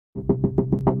Dynastar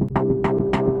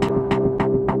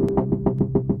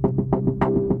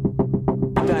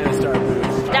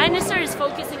booth. Dynastar is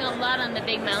focusing a lot on the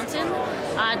big mountain.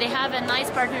 They have a nice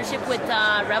partnership with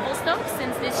Revelstoke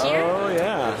since this year. Oh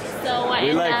yeah. So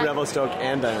we like Revelstoke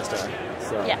and Dynastar.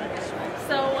 So. Yeah.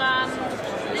 So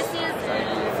this is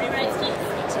freeride skis.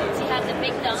 So you have the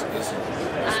big dump.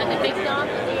 The big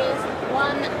dump is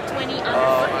 120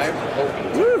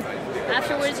 underfoot. Woo!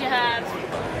 Afterwards you have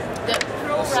the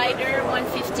Pro Rider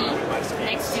 150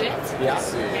 next to it. Yeah.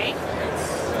 Okay.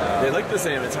 They look the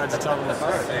same. It's hard to tell them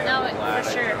apart. No,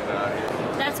 for sure.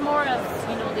 That's more of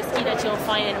the ski that you'll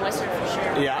find in Western for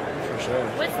sure. Yeah, for sure.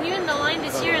 What's new in the line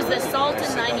this year is the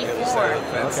Salton 94.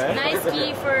 Okay. Nice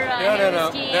ski for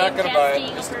skiing, cat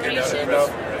skiing operations.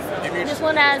 This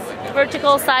one has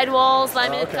vertical sidewalls,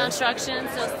 limited construction,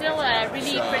 so still a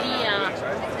really pretty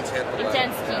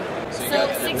intense ski. So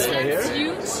 6 cents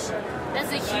huge.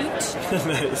 That's a huge.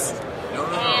 Nice.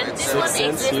 And this one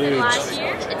existed last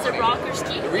year. It's a rocker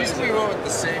ski. The reason we went with the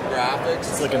same graphics.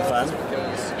 It's looking fun.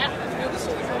 This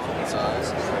only comes in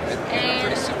size. And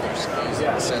pretty similar skis in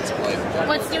the sense of like.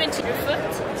 What's new into your foot?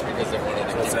 It's because they wanted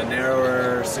to. It's a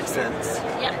narrower 6 cents.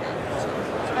 Yeah.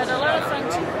 But a lot of fun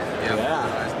too. Yeah.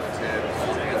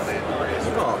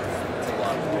 Cool.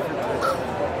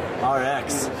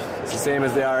 RX. It's the same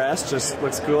as the RS, just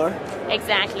looks cooler.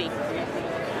 Exactly.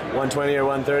 120 or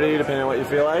 130, depending on what you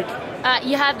feel like.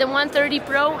 You have the 130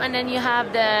 Pro, and then you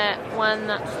have the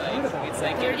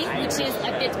 130, which is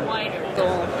a bit wider.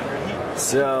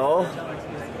 So,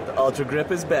 the Ultra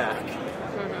Grip is back.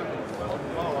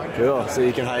 Cool, so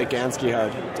you can hike and ski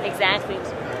hard. Exactly.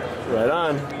 Right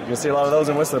on. You're going to see a lot of those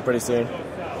in Whistler pretty soon.